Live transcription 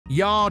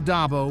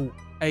Dabo,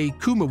 a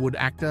Kumawood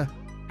actor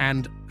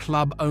and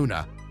club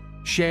owner,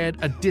 shared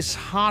a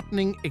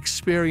disheartening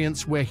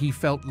experience where he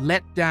felt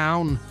let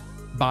down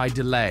by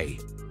Delay.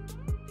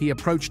 He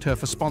approached her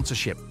for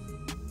sponsorship,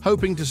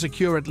 hoping to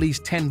secure at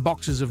least 10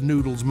 boxes of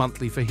noodles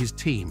monthly for his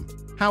team.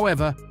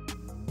 However,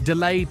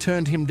 Delay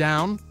turned him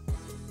down,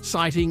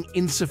 citing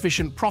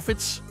insufficient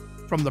profits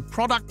from the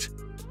product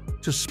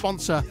to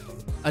sponsor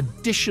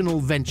additional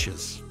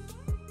ventures.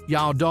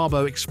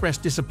 Dabo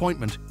expressed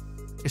disappointment,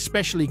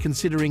 especially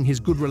considering his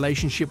good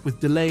relationship with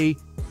Delay.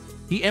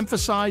 He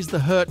emphasized the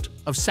hurt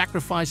of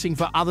sacrificing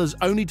for others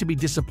only to be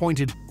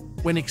disappointed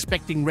when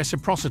expecting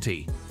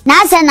reciprocity.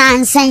 Nasa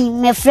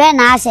nanseng me friend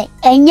nasa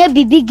enye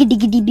bibi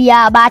gidigidi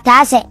bia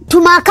bata se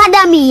tuma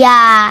academy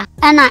ya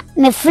ana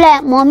me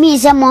friend mommy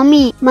se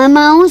mommy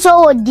mama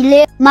unso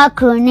delay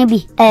macro ne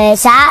bi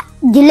sa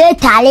delay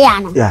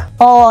Italiano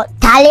o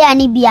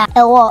Italiani bia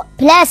wo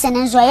place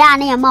ne so ya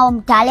na ma o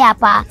Italia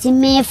pa ti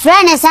me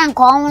friend sen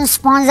ko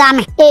sponsor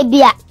me e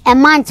bia a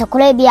month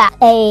kure bia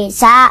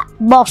sa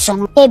box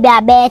no e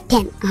bia be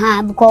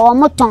 10 because o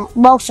moton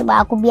box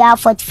ba ko bia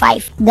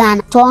 45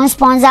 Ghana to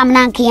sponsor me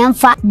nan ke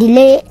fa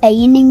delay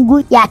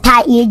yiningu ya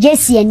ta ye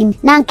jesi anim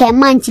nan ke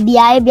month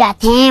bia e bia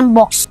 10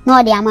 box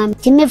no de amam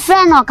ti me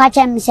friend no ka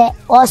cha me se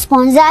o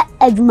sponsor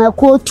adwuma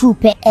ko 2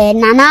 pe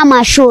nana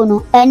ma show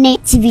no ene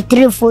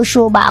TV3 for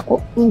show ba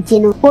ko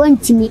ntino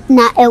ontimi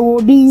na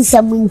ewo bi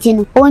nsam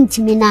ntino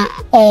ontimi na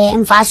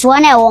mfaso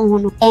na ewo ho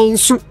no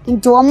enso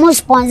nti o mo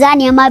sponsor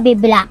ne ma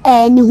bebla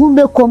ni hu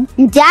bekom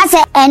nti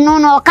ase eno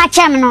no ka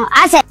cha me no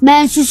ase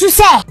mensusu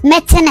se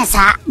metene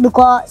sa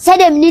because se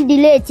dem ni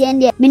delay tie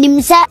ndie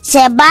minim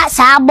se ba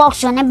sa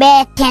box ne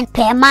be 10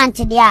 per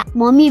month dia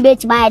mommy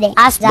bet my day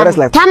as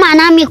tama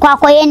na mi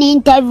kwakoye ni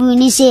interview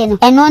ni se no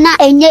eno na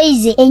enye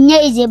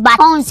ize but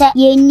on se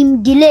ye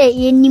nim delay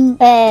ye nim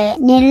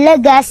ne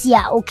legacy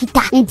a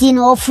okita nti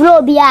no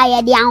ofro bia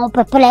ye de an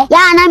pepele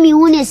ya na mi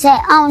hu ne se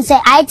on se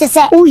ai te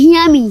se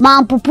uhia mi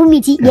man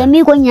popumiti de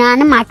mi ko nya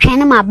na matwe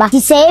ne maba ti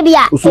se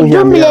bia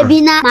dumle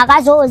bi na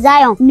magazo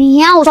Zion mi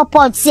hia o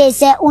support se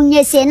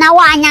unye se na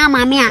wa anya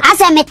mame a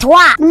ase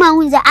metwa na ma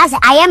hu se ase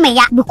ayeme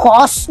ya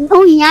because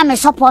uhia me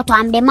support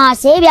am de ma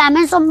se bia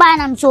me so ba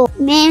na so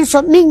me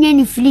so me nya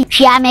ni free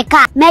hia me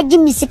ka meji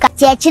mi sika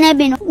ti e chine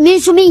bi no me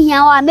so me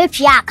hia wa me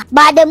twa aka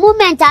but the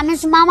moment am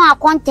so mama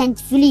content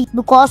free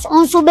because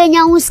on so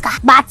benya huska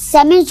but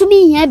se me so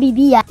me hia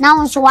bibia na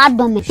on so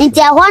wadom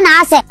nti ho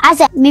na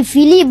ase me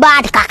feel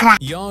bad kakra.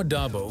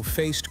 Dabo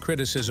faced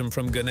criticism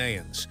from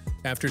Ghanaians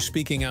after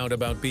speaking out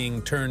about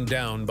being turned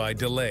down by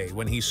Delay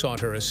when he sought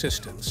her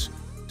assistance.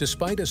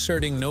 Despite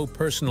asserting no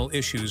personal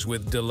issues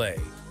with Delay,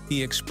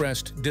 he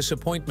expressed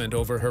disappointment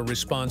over her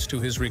response to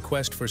his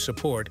request for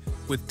support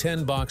with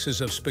 10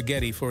 boxes of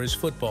spaghetti for his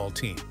football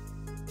team.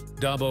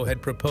 Dabo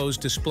had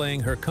proposed displaying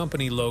her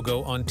company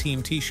logo on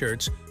team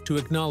t-shirts to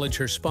acknowledge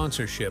her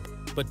sponsorship,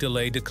 but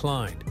Delay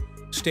declined,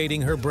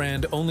 stating her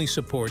brand only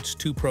supports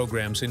 2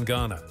 programs in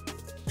Ghana.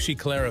 She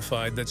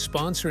clarified that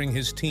sponsoring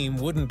his team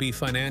wouldn't be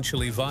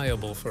financially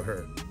viable for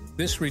her.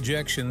 This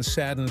rejection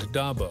saddened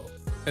Dabo,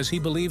 as he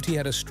believed he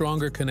had a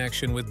stronger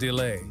connection with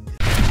Delay.